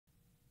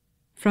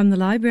From the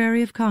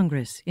Library of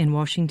Congress in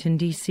Washington,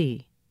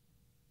 D.C.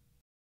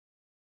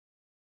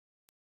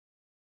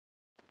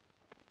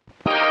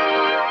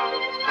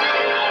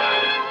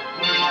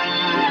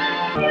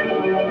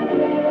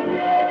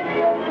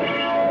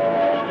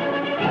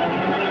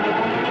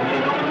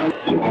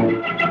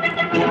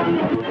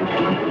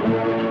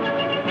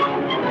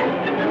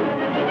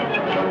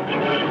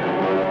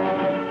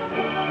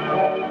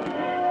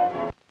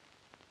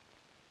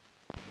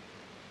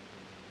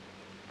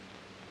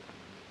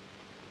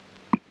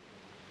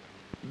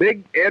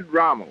 Big Ed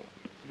Rommel,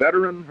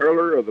 veteran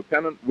hurler of the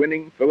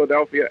pennant-winning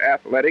Philadelphia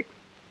Athletics,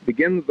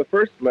 begins the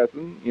first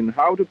lesson in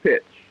how to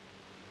pitch.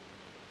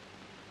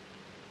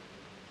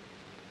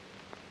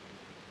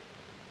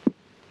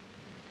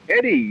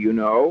 Eddie, you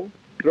know,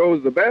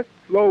 throws the best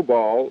slow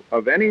ball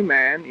of any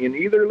man in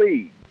either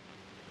league.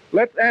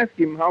 Let's ask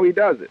him how he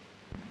does it.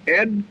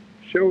 Ed,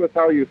 show us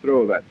how you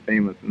throw that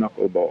famous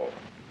knuckleball.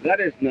 That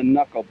isn't a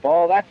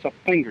knuckleball, that's a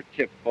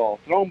fingertip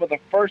ball, thrown with the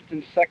first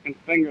and second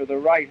finger of the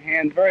right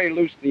hand very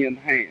loosely in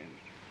hand.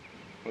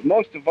 But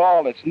most of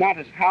all, it's not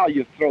as how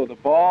you throw the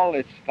ball,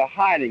 it's the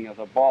hiding of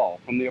the ball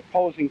from the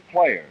opposing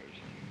players.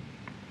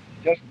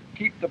 Just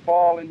keep the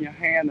ball in your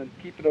hand and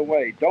keep it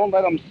away. Don't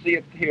let them see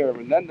it here,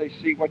 and then they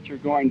see what you're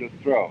going to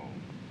throw.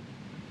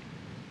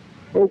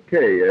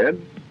 Okay,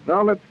 Ed.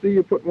 Now let's see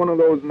you put one of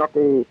those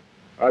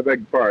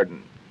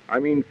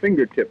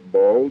fingertip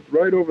balls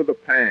right over the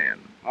pan.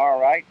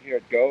 All right, here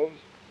it goes.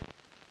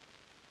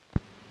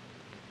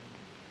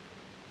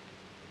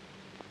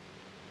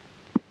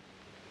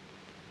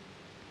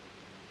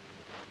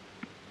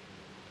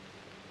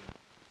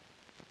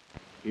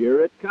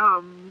 Here it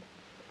comes.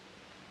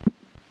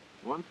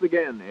 Once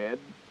again, Ed,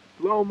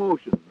 slow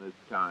motion this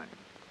time.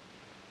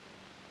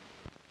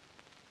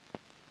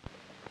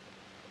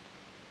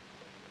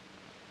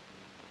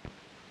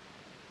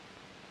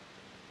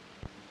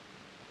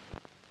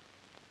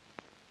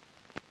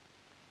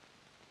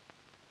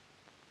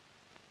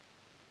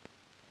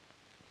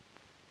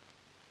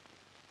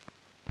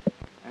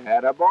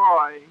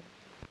 Attaboy.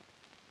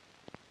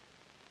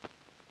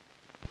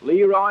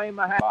 Leroy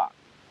Mahaffey.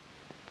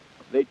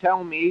 They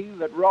tell me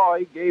that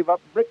Roy gave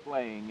up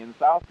bricklaying in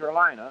South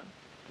Carolina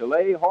to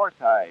lay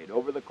horsehide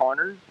over the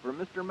corners for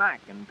Mr.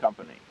 Mack and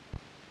Company.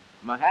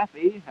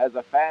 Mahaffey has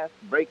a fast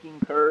breaking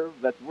curve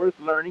that's worth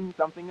learning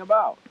something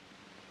about.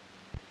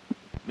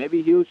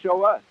 Maybe he'll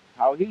show us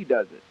how he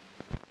does it.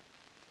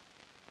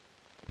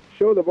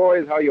 Show the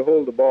boys how you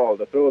hold the ball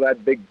to throw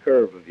that big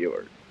curve of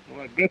yours.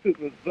 Well, I grip it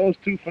with those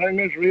two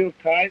fingers real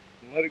tight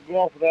and let it go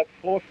off with that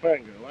fourth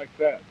finger, like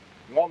that.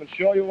 You want me to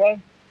show you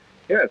one?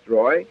 Yes,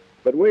 Roy,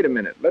 but wait a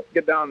minute. Let's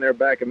get down there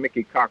back of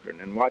Mickey Cochrane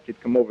and watch it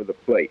come over the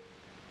plate.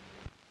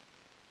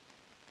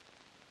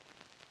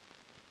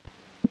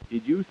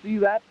 Did you see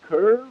that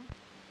curve?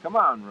 Come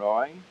on,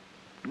 Roy.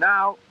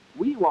 Now,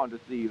 we want to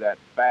see that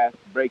fast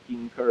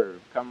breaking curve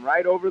come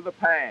right over the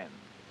pan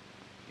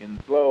in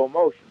slow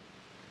motion.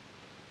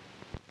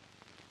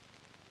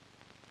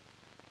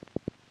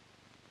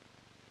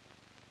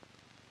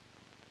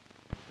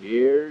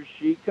 Here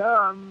she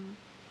comes.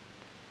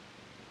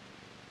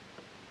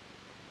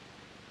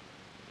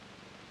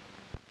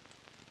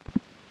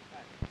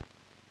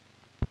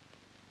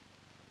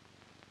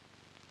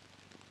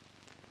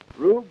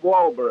 Rube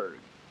Walberg,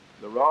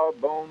 the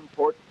raw-boned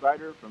port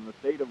cider from the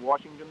state of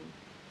Washington,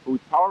 whose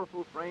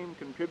powerful frame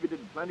contributed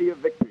plenty of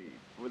victories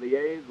for the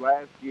A's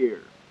last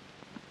year.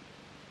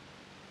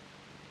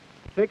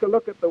 Take a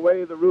look at the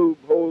way the Rube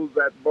holds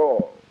that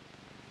ball.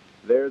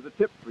 There's a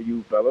tip for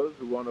you fellows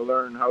who want to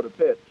learn how to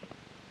pitch.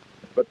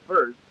 But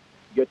first,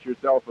 get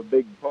yourself a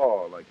big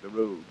paw like the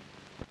Rube.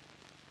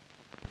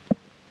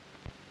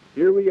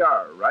 Here we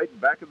are, right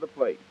back of the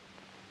plate.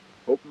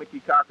 Hope Mickey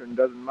Cochrane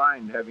doesn't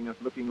mind having us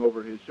looking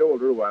over his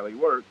shoulder while he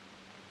works.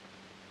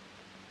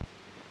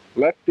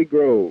 Lefty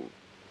Grove,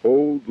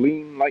 old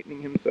lean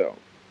lightning himself,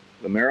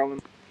 the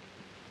Maryland.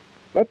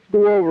 Let's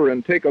go over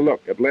and take a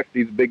look at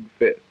Lefty's big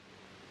fist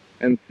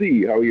and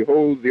see how he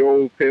holds the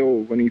old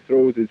pill when he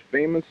throws his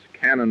famous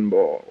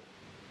cannonball.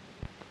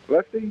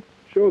 Lefty,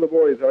 show the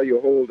boys how you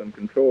hold and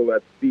control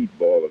that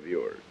speedball of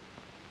yours.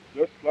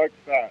 Just like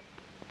that.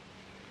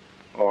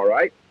 All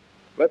right,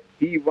 let's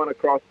heave one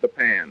across the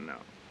pan now.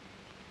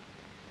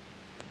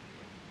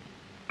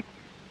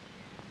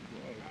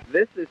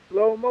 This is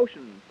slow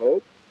motion,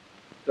 folks,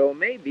 so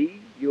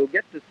maybe you'll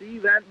get to see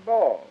that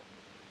ball.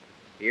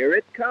 Here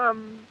it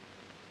comes.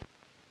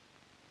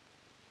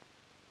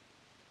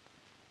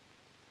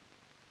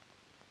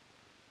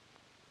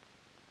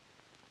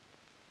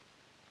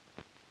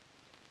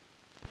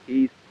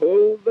 He's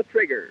pulled the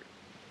trigger.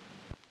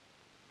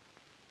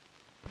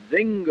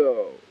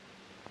 Zingo!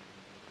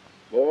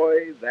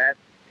 Boy, that's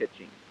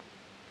pitching.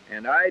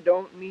 And I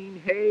don't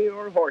mean hay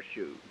or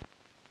horseshoes.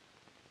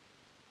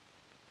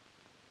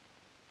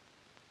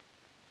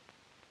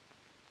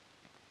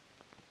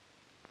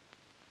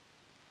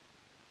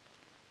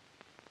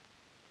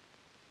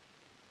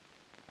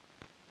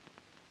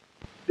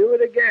 Do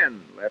it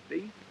again,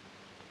 Lefty.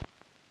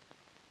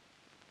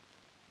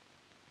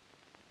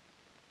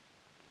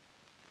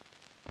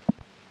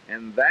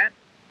 And that,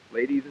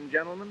 ladies and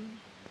gentlemen,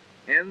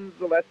 ends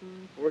the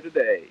lesson for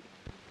today.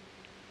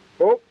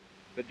 Folks,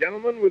 the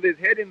gentleman with his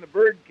head in the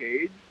bird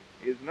cage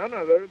is none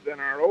other than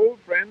our old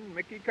friend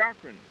Mickey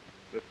Cochrane,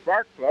 the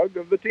spark plug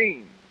of the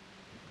team.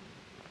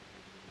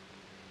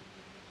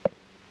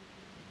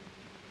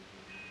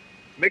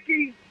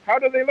 Mickey, how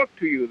do they look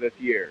to you this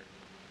year?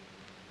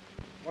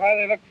 Why,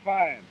 they look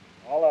fine.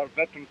 All our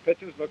veteran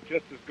pitchers look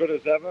just as good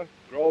as ever.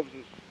 Groves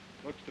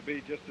looks to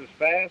be just as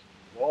fast.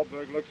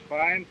 Walberg looks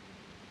fine,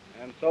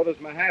 and so does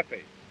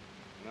Mahaffey.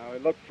 Now, we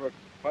look for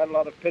quite a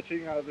lot of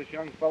pitching out of this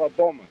young fellow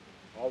Bowman.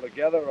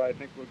 Altogether, I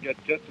think we'll get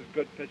just as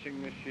good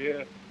pitching this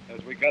year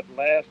as we got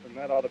last, and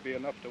that ought to be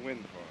enough to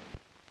win for.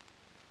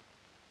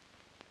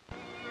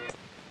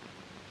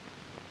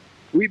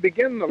 We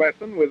begin the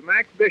lesson with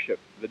Max Bishop,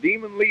 the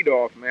demon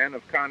leadoff man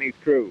of Connie's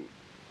crew,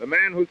 the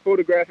man whose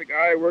photographic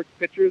eye works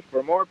pitchers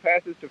for more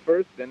passes to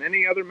first than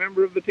any other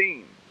member of the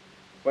team.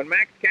 When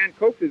Max can't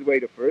coax his way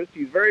to first,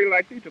 he's very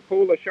likely to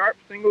pull a sharp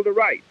single to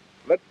right.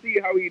 Let's see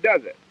how he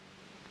does it.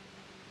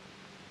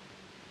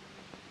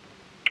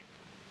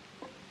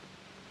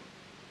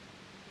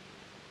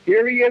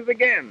 Here he is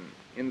again,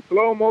 in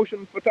slow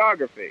motion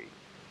photography.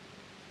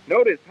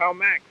 Notice how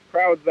Max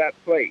crowds that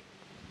plate.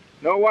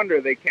 No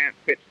wonder they can't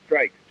pitch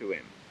strikes to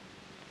him.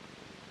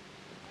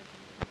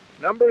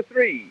 Number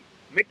 3,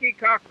 Mickey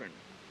Cochrane,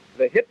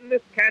 the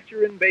hittin'est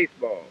catcher in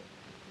baseball.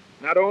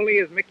 Not only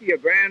is Mickey a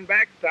grand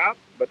backstop,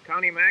 but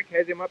Connie Mack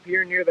has him up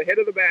here near the head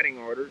of the batting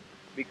order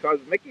because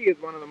Mickey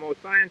is one of the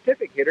most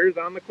scientific hitters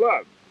on the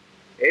club,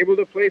 able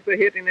to place a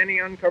hit in any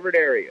uncovered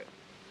area.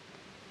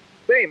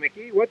 Say,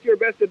 Mickey, what's your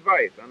best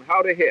advice on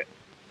how to hit?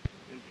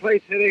 In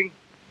place hitting,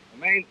 the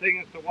main thing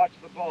is to watch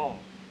the ball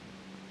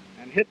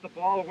and hit the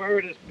ball where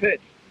it is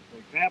pitched. For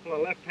example,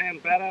 a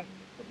left-hand batter,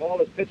 the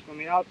ball is pitched on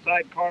the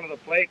outside corner of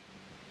the plate,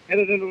 hit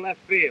it into left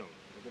field.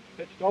 If it's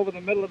pitched over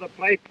the middle of the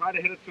plate, try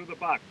to hit it through the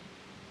box.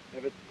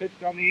 If it's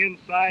pitched on the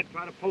inside,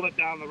 try to pull it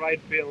down the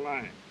right field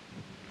line.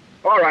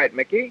 All right,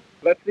 Mickey,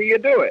 let's see you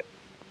do it.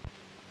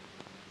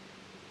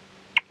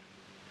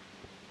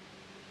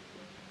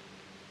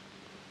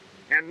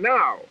 And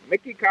now,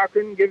 Mickey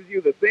Cochrane gives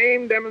you the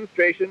same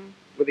demonstration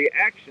with the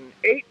action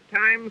 8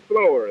 times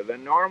slower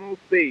than normal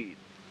speed.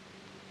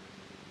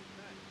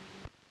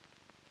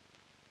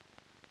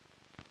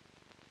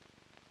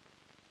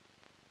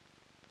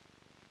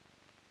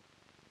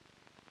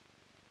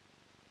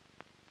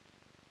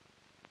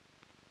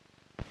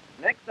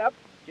 Next up,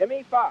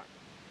 Jimmy Fox.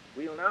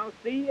 We'll now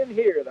see and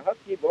hear the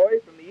husky boy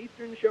from the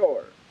Eastern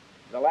Shore,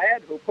 the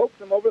lad who pokes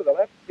him over the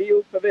left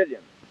field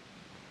pavilion.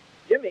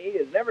 Jimmy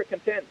is never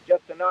content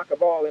just to knock a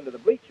ball into the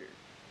bleachers.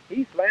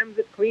 He slams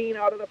it clean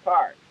out of the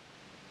park.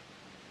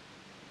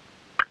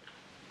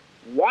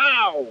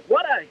 Wow,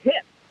 what a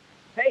hit!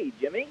 Hey,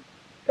 Jimmy,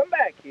 come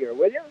back here,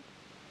 will you?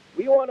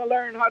 We want to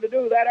learn how to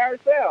do that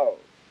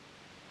ourselves.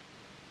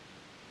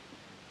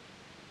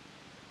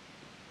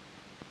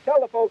 Tell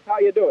the folks how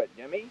you do it,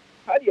 Jimmy.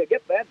 How do you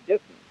get that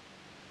distance?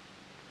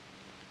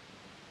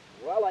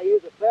 Well, I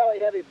use a fairly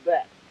heavy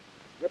bat.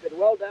 Grip it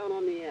well down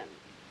on the end.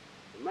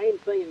 The main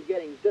thing in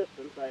getting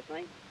distance, I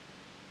think,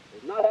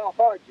 is not how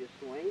hard you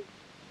swing,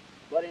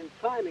 but in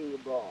timing the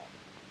ball.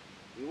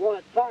 You want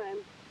it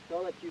timed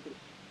so that you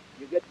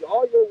get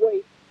all your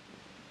weight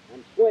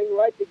and swing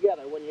right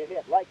together when you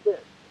hit, like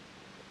this.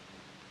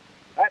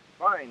 That's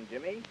fine,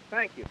 Jimmy.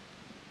 Thank you.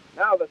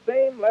 Now the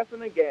same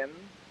lesson again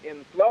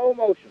in slow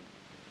motion.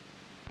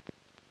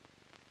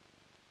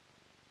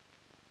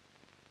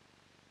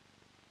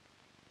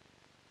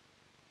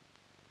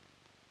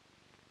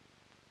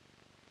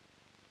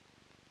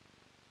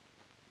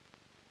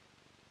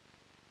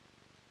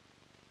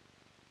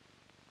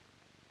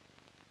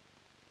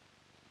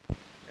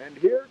 And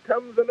here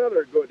comes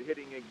another good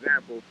hitting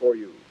example for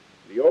you.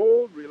 The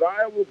old,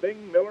 reliable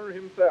Bing Miller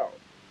himself.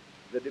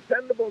 The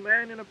dependable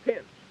man in a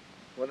pinch.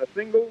 When a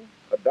single,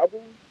 a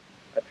double,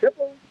 a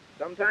triple,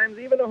 sometimes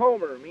even a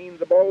homer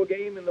means a ball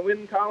game in the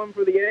win column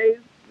for the A's,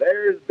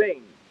 there's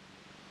Bing.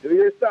 Do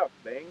your stuff,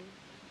 Bing.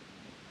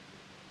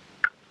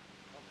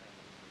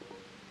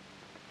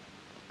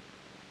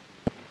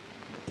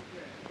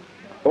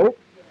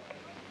 Folks,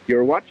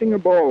 you're watching a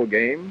ball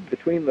game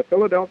between the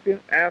Philadelphia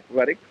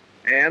Athletics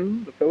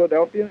and the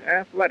Philadelphia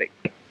Athletics.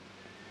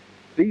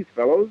 These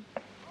fellows,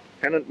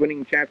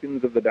 pennant-winning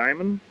champions of the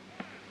diamond,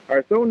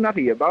 are so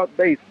nutty about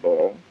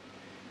baseball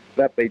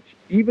that they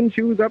even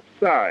choose up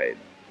sides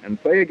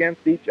and play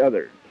against each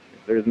other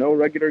if there's no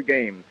regular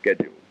game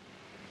scheduled.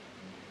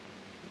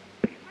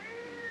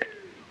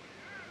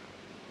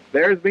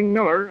 There's Bing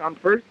Miller on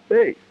first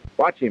base.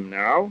 Watch him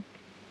now.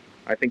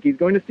 I think he's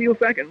going to steal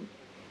second.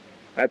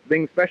 That's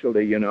Bing's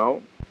specialty, you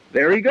know.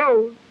 There he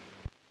goes.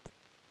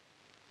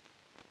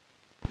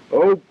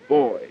 Oh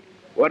boy,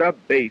 what a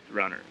base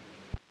runner.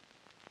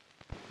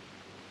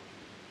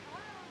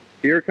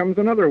 Here comes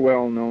another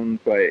well-known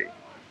play.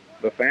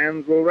 The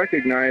fans will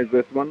recognize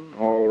this one,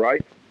 all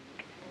right.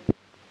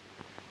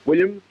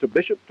 Williams to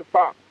Bishop to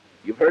Fox.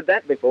 You've heard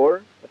that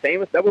before. The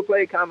famous double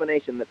play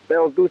combination that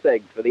spells goose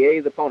eggs for the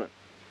A's opponent.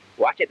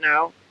 Watch it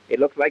now. It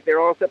looks like they're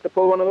all set to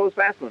pull one of those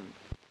fast ones.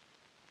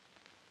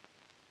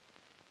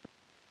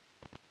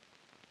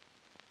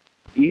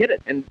 He hit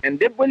it, and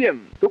Dib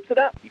Williams scoops it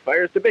up. He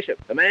fires to Bishop.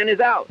 The man is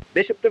out.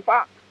 Bishop to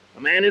Fox.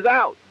 The man is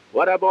out.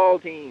 What a ball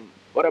team.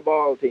 What a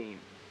ball team.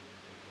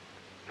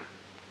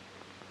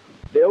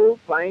 Still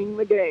playing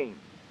the game.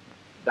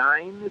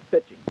 Dine is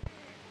pitching.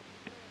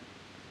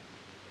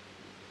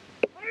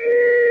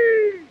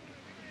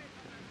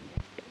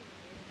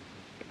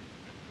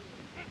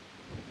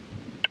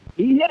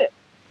 He hit it.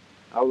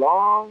 A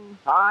long,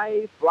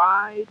 high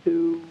fly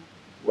to,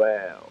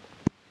 well.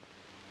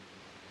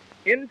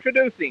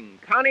 Introducing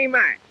Connie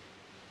Mack,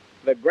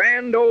 the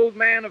grand old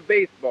man of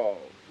baseball,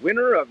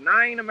 winner of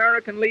 9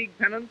 American League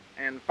pennants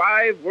and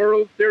 5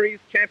 World Series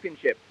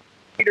championships,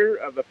 leader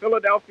of the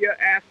Philadelphia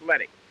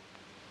Athletics.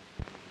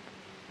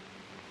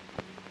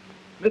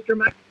 Mr.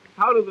 Mack,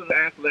 how do the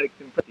Athletics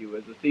impress you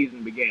as the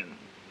season begins?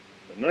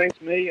 It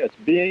reminds me as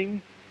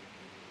being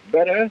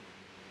better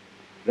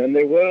than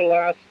they were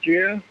last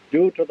year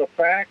due to the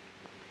fact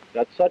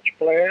that such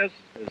players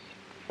as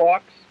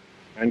Fox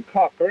and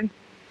Cochrane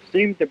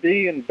seem to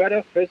be in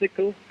better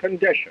physical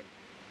condition.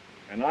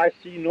 And I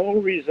see no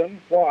reason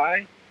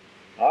why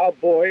our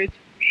boys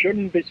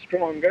shouldn't be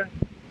stronger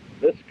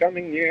this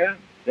coming year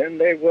than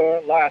they were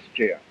last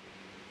year.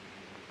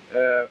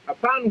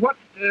 Upon what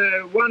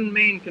one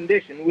main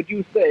condition would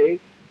you say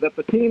that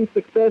the team's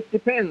success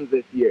depends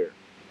this year?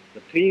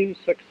 The team's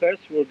success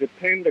will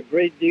depend a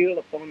great deal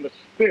upon the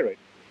spirit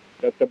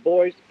that the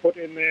boys put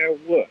in their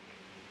work.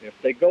 If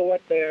they go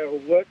at their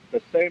work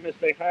the same as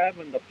they have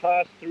in the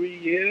past 3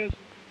 years,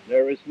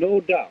 there is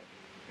no doubt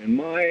in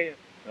my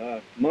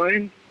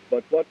mind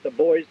but what the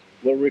boys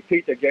will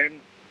repeat again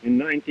in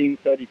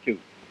 1932.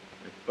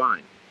 That's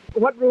fine.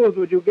 What rules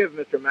would you give,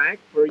 Mr. Mack,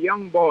 for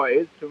young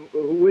boys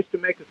who wish to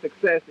make a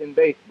success in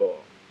baseball?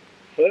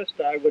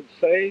 First, I would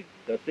say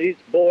that these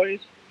boys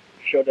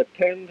should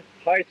attend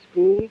high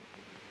school,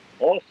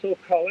 also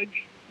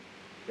college,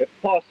 if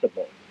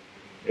possible.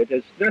 It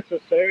is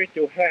necessary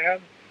to have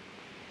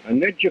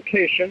an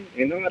education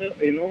in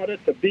order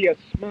to be a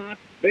smart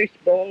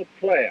baseball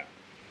player.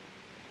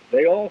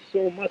 They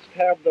also must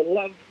have the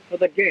love for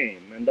the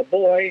game, and the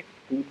boy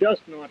who does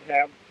not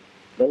have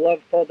the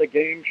love for the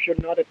game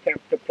should not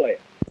attempt to play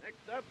it.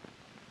 Next up,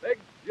 Big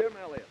Jim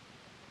Elliott,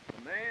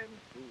 the man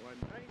who won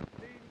 19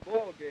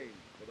 ball games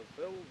for the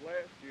Phils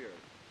last year.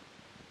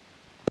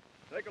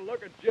 Take a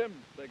look at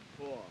Jim's big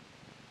form.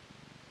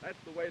 That's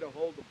the way to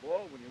hold the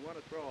ball when you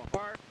want to throw a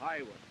hard,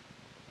 high one.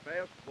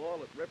 Fast ball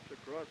that rips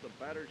across the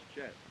batter's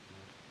chest.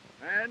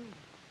 And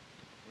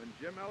when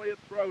Jim Elliott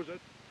throws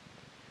it,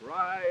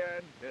 try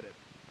and hit it.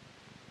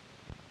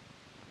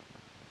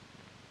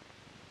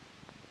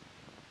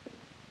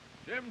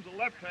 Jim's a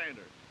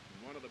left-hander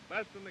and one of the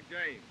best in the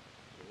game.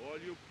 So all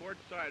you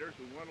port-siders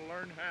who want to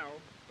learn how,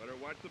 better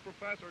watch the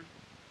professor.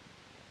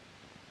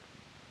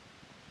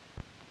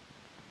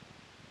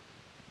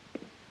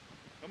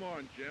 Come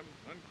on, Jim.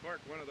 Uncork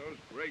one of those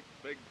great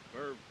big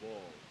curved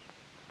balls.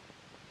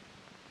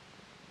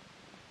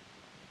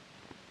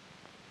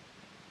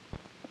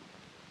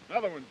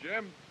 Another one,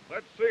 Jim.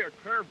 Let's see a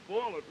curved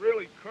ball that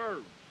really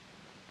curves.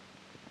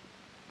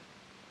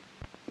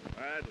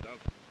 That's enough.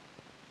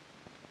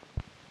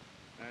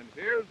 And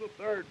here's the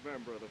third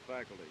member of the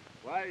faculty,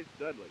 Clise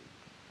Dudley,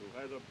 who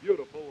has a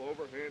beautiful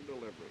overhand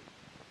delivery.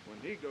 When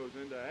he goes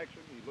into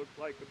action, he looks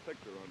like a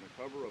picture on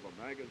the cover of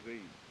a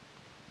magazine.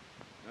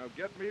 Now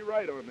get me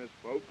right on this,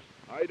 folks.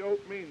 I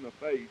don't mean the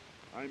face.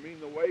 I mean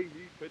the way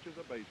he pitches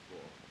a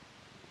baseball.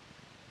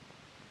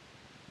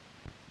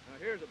 Now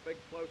here's a big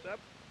close-up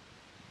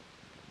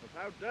of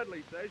how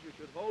Dudley says you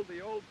should hold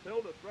the old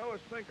pill to throw a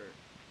sinker,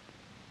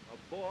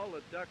 a ball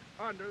that ducks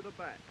under the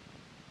bat.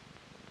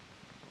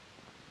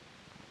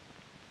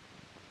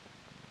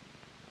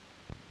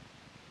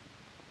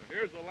 Now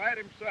here's the lad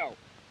himself.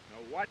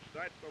 Now watch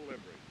that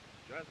delivery,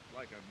 just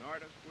like an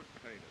artist would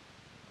paint it.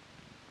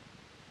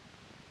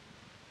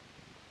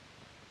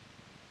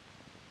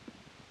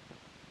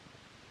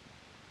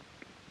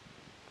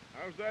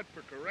 How's that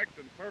for correct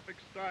and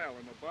perfect style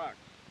in the box?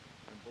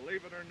 And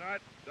believe it or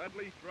not,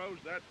 Dudley throws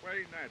that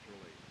way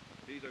naturally.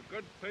 He's a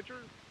good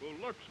pitcher who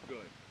looks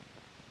good.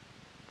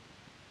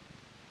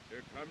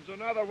 Here comes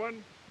another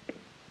one.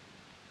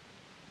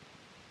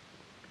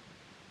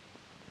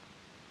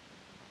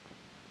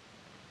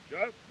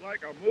 Just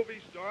like a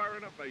movie star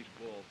in a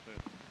baseball pen.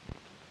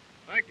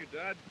 Thank you,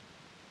 Dad.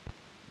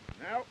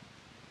 Now,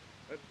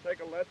 let's take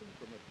a lesson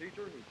from a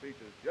teacher who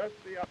teaches just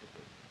the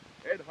opposite.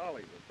 Ed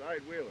Holley, the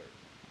side wheeler.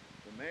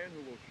 The man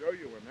who will show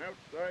you an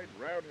outside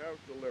roundhouse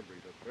delivery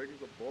that brings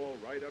the ball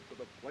right up to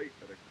the plate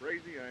at a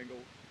crazy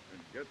angle and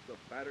gets the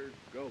batter's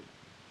goat.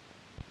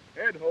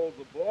 Ed holds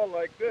the ball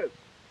like this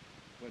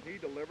when he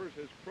delivers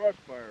his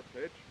crossfire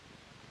pitch,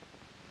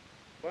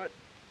 but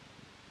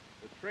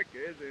the trick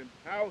is in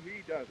how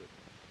he does it.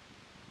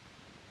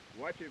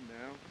 Watch him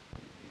now.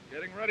 He's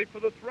getting ready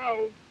for the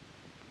throw.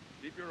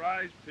 Keep your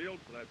eyes peeled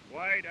for that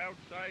wide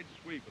outside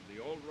sweep of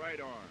the old right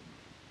arm.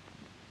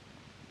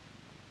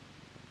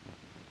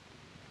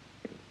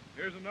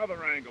 Here's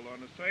another angle on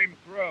the same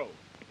throw.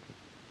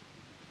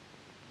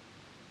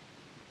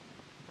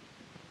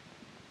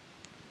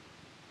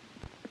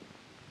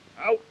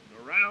 Out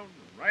and around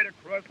and right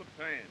across the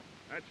pan.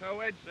 That's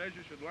how Ed says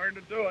you should learn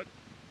to do it.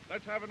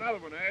 Let's have another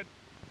one, Ed.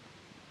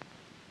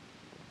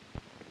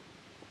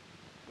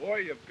 Boy,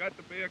 you've got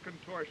to be a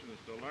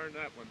contortionist to learn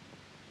that one.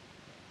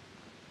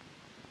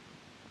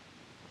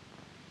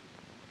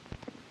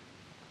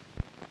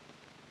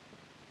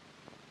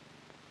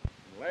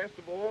 And last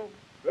of all,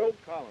 Bill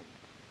Collins.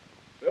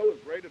 Bill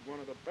is rated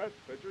one of the best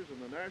pitchers in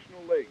the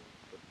National League.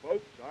 But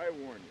folks, I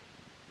warn you,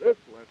 this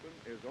lesson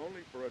is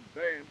only for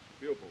advanced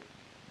pupils.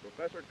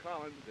 Professor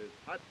Collins is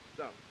hot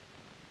stuff.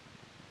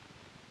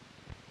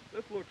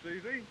 This looks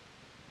easy.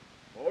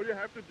 All you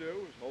have to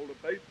do is hold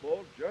a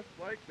baseball just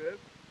like this,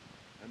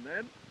 and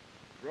then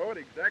throw it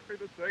exactly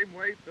the same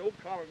way Phil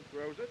Collins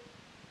throws it,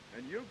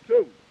 and you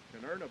too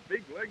can earn a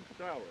big league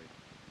salary.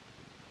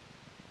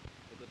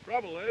 But the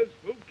trouble is,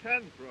 who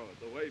can throw it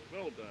the way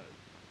Phil does?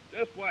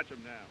 Just watch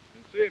him now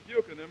and see if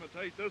you can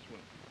imitate this one.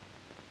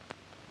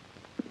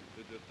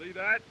 Did you see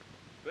that?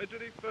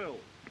 Fidgety Phil.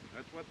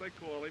 That's what they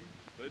call him,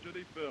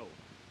 Fidgety Phil.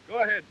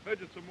 Go ahead,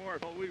 fidget some more,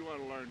 Phil. We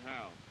want to learn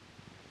how.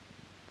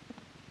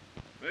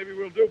 Maybe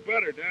we'll do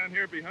better down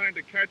here behind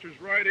the catcher's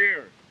right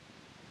ear.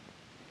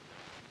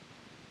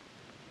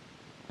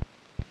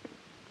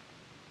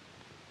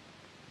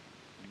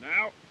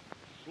 Now,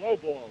 slow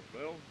ball,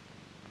 Phil.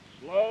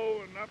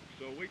 Slow enough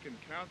so we can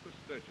count the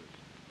stitches.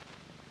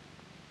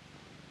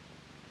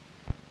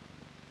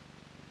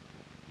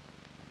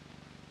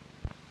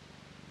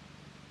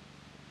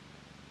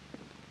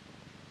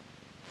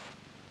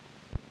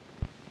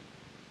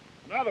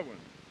 Another one,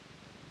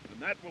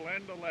 and that will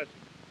end the lesson.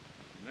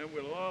 And then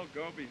we'll all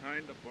go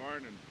behind the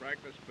barn and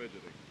practice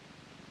fidgeting.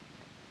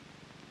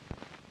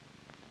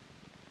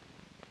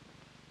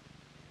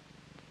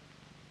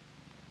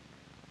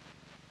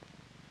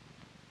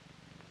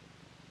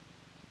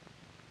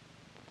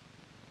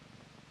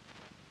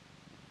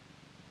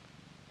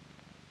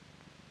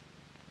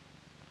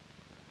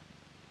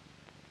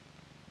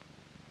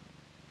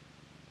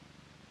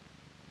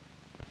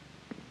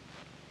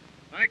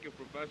 Thank you,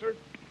 Professor.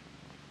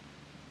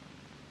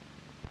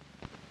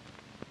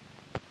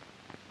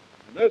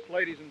 And this,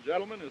 ladies and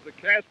gentlemen, is the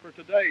cast for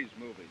today's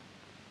movie.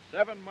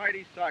 7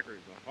 mighty sockers,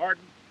 the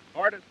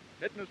hardest,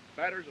 hittingest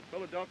batters of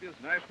Philadelphia's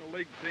National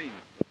League team,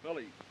 the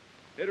Phillies.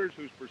 Hitters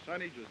whose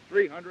percentage is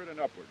 300 and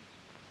upwards.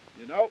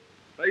 You know,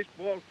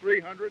 baseball's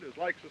 300 is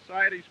like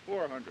society's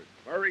 400,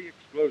 very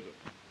exclusive.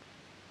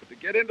 But to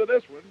get into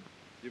this one,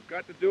 you've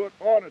got to do it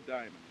on a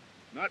diamond,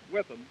 not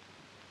with them.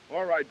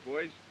 All right,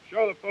 boys,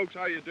 show the folks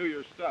how you do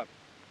your stuff.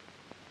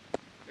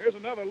 Here's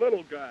another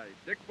little guy,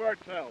 Dick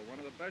Bartell, one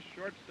of the best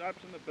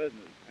shortstops in the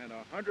business, and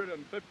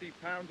 150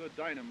 pounds of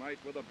dynamite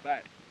with a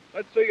bat.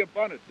 Let's see you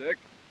bunt it, Dick.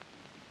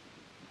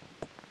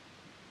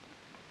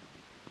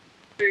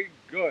 Very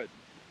good.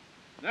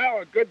 Now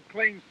a good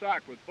clean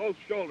sock with both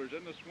shoulders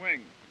in the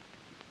swing.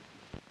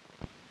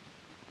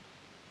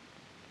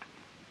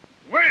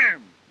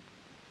 Wham!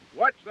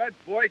 Watch that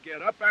boy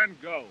get up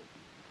and go.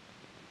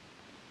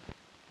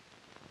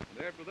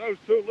 And after those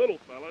two little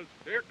fellas,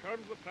 here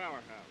comes the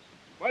powerhouse.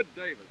 Spud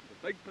Davis,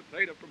 the big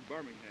potato from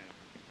Birmingham.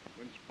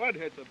 When Spud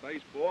hits a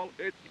baseball,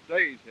 it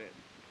stays hit.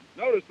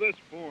 Notice this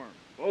form.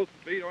 Both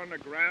feet on the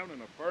ground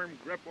and a firm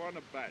grip on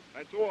the bat.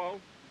 That's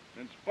all.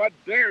 And Spud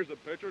dares the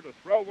pitcher to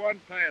throw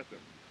one past him.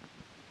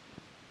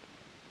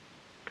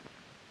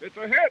 It's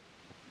a hit.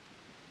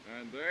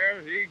 And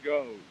there he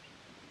goes.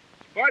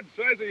 Spud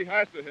says he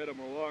has to hit him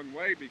a long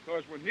way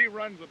because when he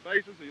runs the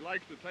bases, he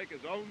likes to take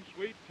his own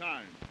sweet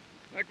time.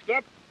 Next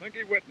up,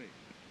 Whitney.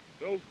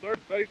 Phil's third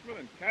baseman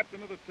and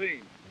captain of the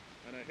team,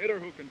 and a hitter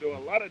who can do a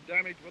lot of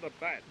damage with a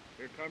bat.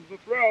 Here comes the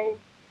throw.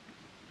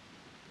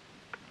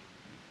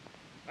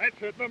 That's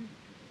hitting him,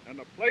 and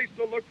the place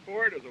to look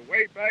for it is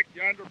away back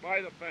yonder by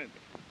the fence.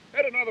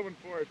 Hit another one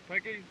for us,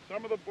 Pinky.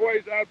 Some of the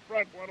boys out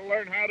front want to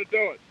learn how to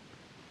do it.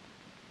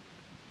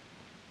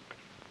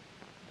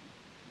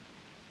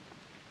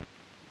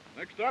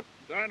 Next up,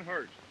 Don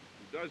Hurst,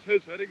 who does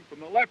his hitting from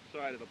the left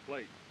side of the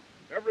plate.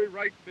 Every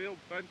right field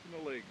fence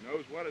in the league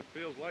knows what it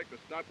feels like to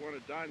stop one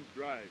of Don's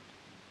drives.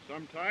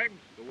 Sometimes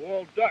the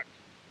wall ducks,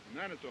 and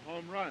then it's a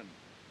home run.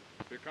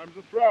 Here comes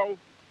the throw.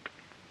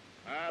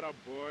 Atta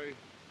boy.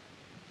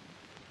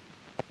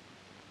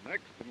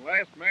 Next and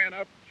last man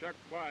up, Chuck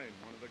Klein,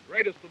 one of the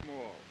greatest of them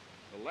all.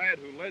 The lad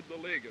who led the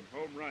league in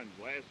home runs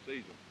last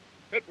season.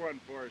 Hit one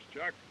for us,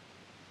 Chuck.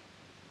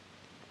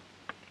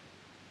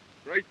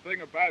 Great thing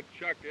about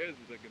Chuck is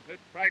he can hit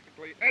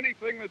practically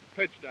anything that's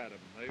pitched at him.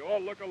 They all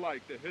look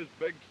alike to his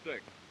big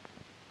stick.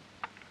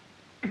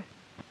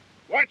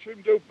 Watch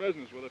him do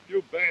business with a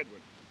few bad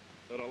ones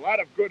that a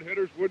lot of good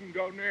hitters wouldn't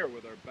go near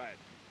with their bats.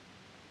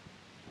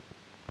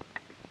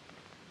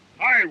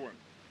 High one.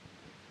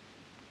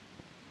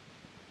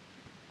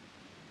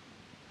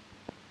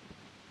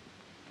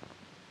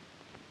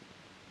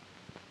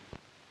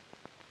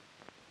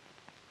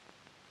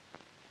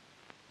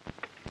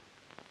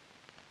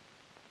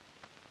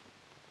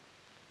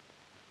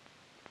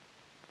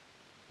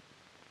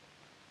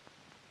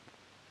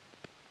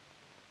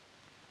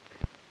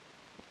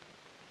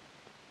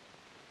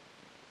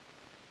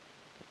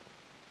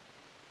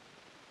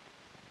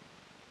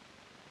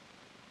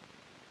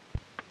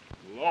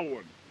 Low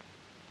one.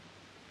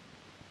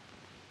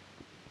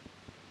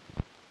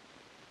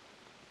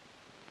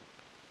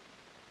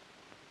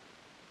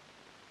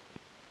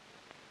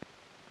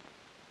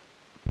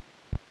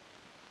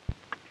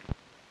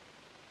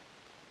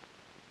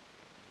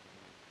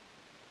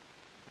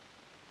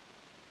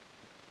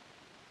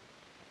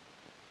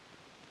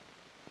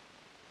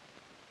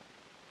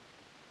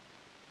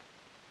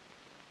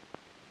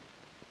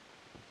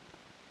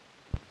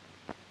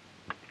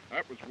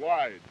 That was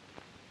wide.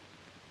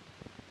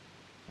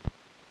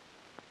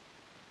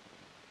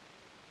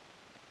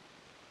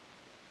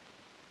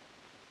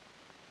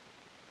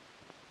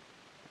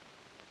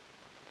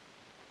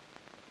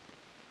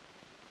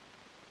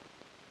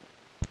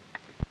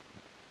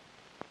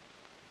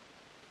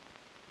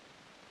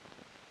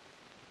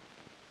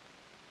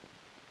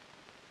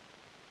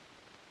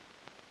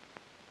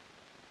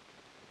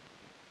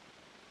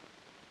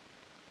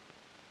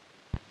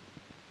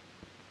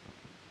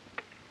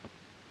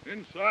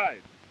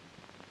 Inside.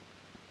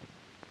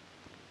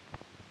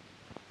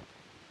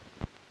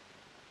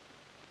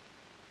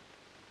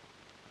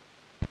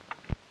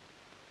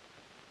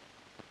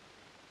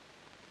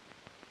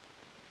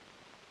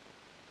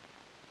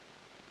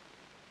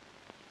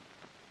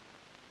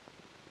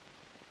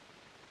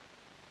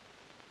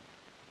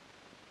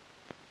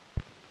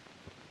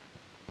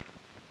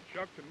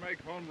 Chuck can make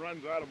home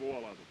runs out of all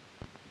of them.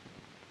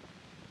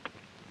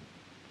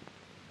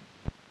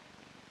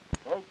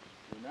 Folks,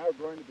 we're now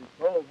going to be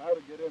told how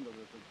to get into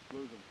this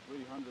exclusive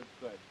 300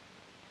 set.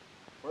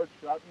 Burt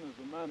Shotton is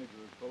the manager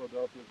of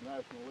Philadelphia's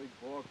National League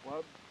Ball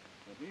Club,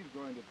 and he's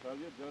going to tell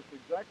you just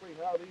exactly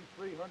how these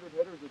 300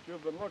 hitters that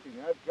you've been looking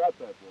at got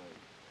that way.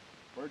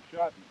 Burt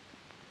Shotton.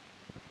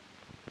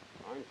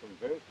 I'm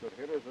convinced that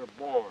hitters are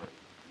born,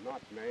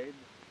 not made.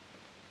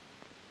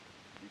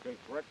 You can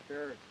correct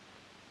their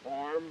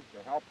form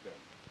to help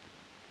them,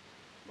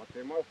 but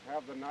they must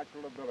have the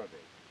natural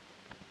ability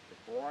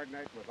to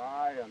coordinate with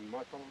eye and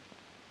muscle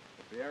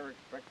if they ever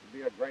expect to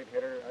be a great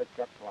hitter as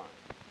Chuck Klein.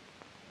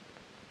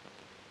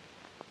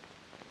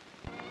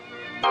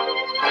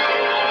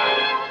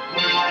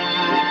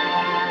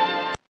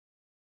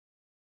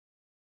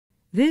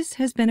 This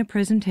has been a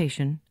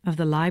presentation of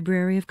the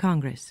Library of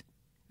Congress.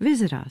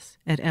 Visit us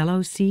at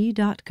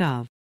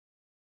loc.gov.